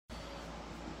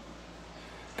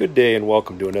Good day and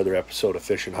welcome to another episode of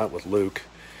Fish and Hunt with Luke.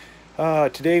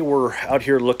 Today we're out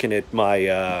here looking at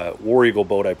my War Eagle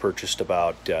boat I purchased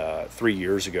about 3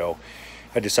 years ago.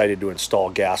 I decided to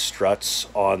install gas struts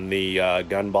on the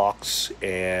gun box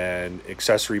and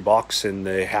accessory box in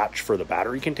the hatch for the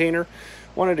battery container.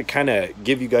 Wanted to kind of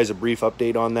give you guys a brief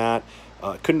update on that.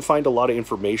 Couldn't find a lot of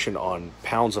information on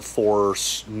pounds of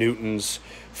force, newtons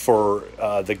for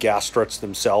the gas struts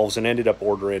themselves, and ended up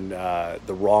ordering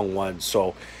the wrong ones.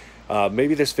 So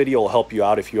maybe this video will help you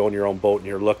out if you own your own boat and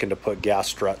you're looking to put gas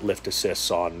strut lift assists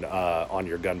on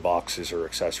your gun boxes or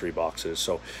accessory boxes.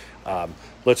 So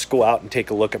let's go out and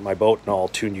take a look at my boat, and I'll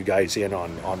tune you guys in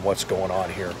on what's going on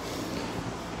here.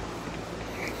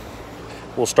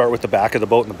 We'll start with the back of the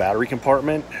boat in the battery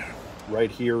compartment. Right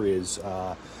here is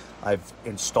I've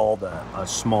installed a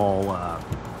small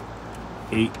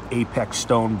Apex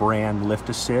Stone brand lift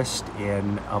assist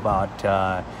in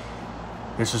about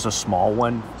this is a small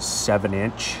one,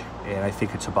 7-inch, and I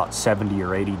think it's about 70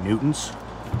 or 80 newtons.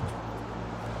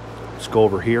 Let's go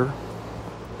over here.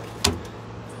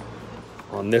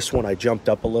 On this one I jumped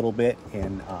up a little bit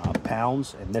in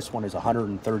pounds, and this one is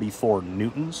 134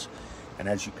 newtons. And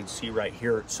as you can see right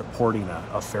here, it's supporting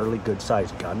a fairly good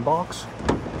sized gun box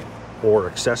or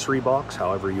accessory box,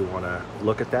 however you want to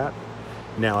look at that.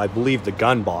 Now I believe the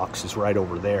gun box is right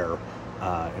over there,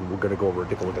 and we're going to go over and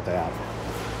take a look at that.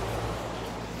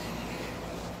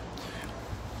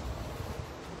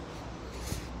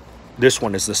 This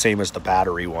one is the same as the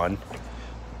battery one,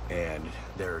 and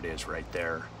there it is right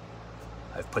there.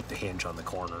 I've put the hinge on the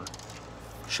corner.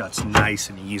 Shuts nice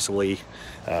and easily.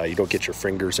 You don't get your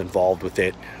fingers involved with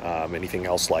it, anything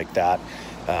else like that.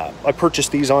 I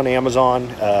purchased these on Amazon.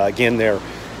 Again, they're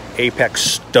Apex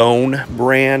Stone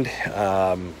brand.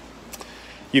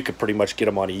 You could pretty much get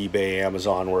them on eBay,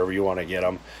 Amazon, wherever you want to get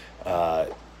them.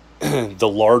 The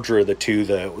larger of the two,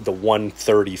 the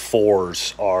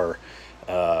 134s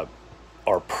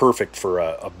are perfect for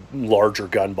a larger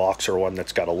gun box or one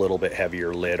that's got a little bit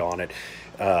heavier lid on it.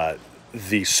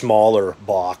 The smaller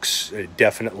box,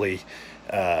 definitely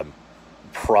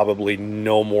probably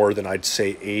no more than, I'd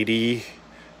say, 80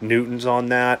 newtons on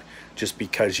that, just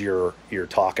because you're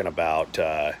talking about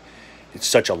it's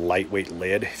such a lightweight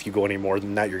lid. If you go any more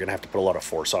than that, you're gonna have to put a lot of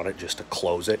force on it just to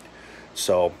close it.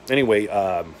 So anyway,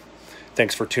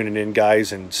 thanks for tuning in,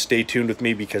 guys, and stay tuned with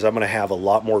me, because I'm gonna have a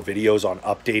lot more videos on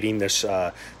updating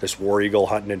this War Eagle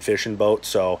hunting and fishing boat.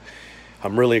 So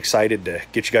I'm really excited to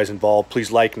get you guys involved. Please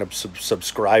like and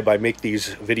subscribe. I make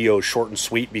these videos short and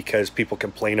sweet because people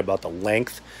complain about the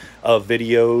length of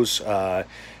videos,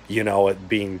 you know, it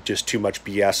being just too much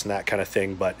BS and that kind of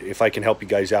thing. But if I can help you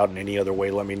guys out in any other way,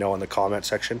 let me know in the comment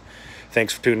section.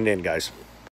 Thanks for tuning in, guys.